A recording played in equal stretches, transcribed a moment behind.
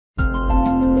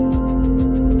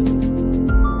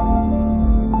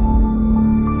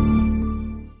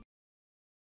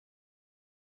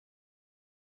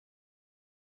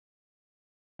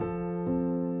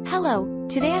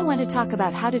Today I want to talk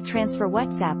about how to transfer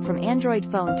WhatsApp from Android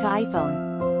phone to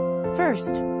iPhone.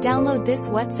 First, download this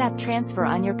WhatsApp transfer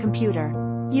on your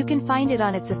computer. You can find it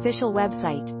on its official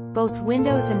website. Both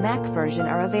Windows and Mac version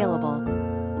are available.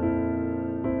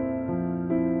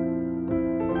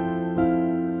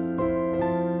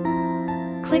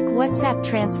 Click WhatsApp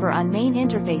Transfer on main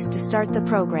interface to start the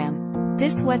program.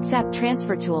 This WhatsApp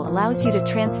transfer tool allows you to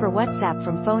transfer WhatsApp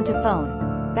from phone to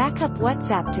phone, back up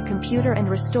WhatsApp to computer and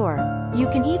restore. You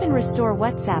can even restore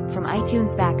WhatsApp from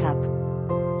iTunes backup.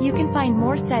 You can find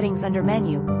more settings under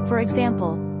menu, for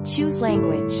example, choose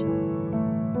language.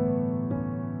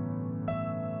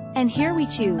 And here we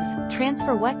choose,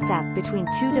 transfer WhatsApp between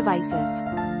two devices.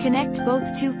 Connect both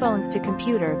two phones to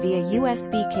computer via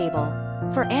USB cable.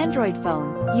 For Android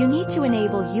phone, you need to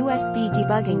enable USB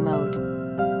debugging mode.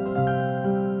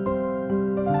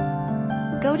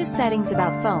 Go to Settings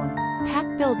About Phone, tap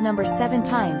build number 7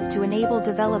 times to enable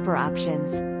developer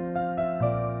options.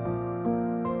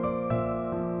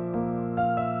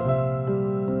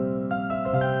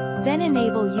 Then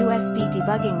enable USB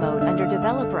debugging mode under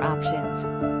developer options.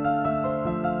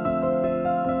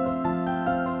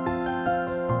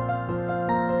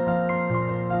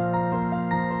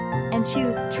 And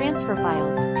choose Transfer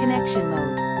Files, Connection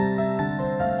Mode.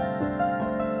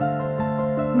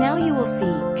 Now you will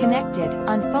see, Connected,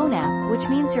 on Phone app, which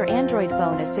means your Android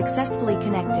phone is successfully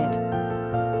connected.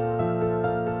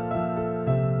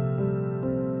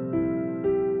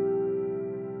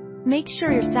 Make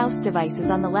sure your source device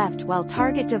is on the left while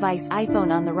target device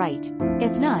iPhone on the right.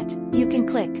 If not, you can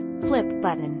click Flip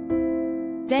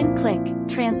button. Then click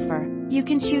Transfer. You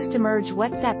can choose to merge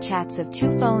WhatsApp chats of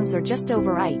two phones or just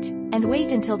overwrite, and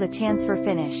wait until the transfer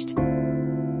finished.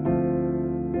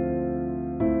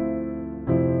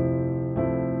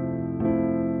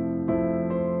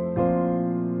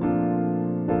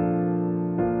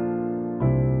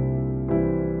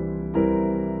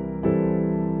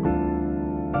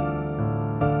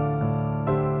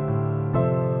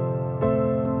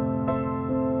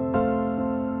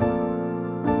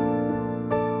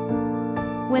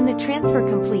 When the transfer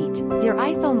complete, your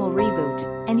iPhone will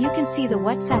reboot, and you can see the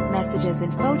WhatsApp messages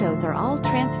and photos are all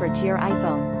transferred to your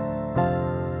iPhone.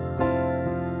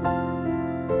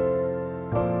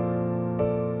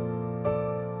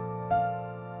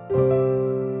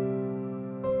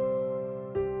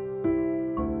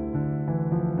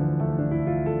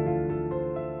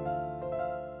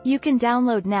 You can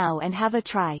download now and have a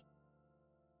try.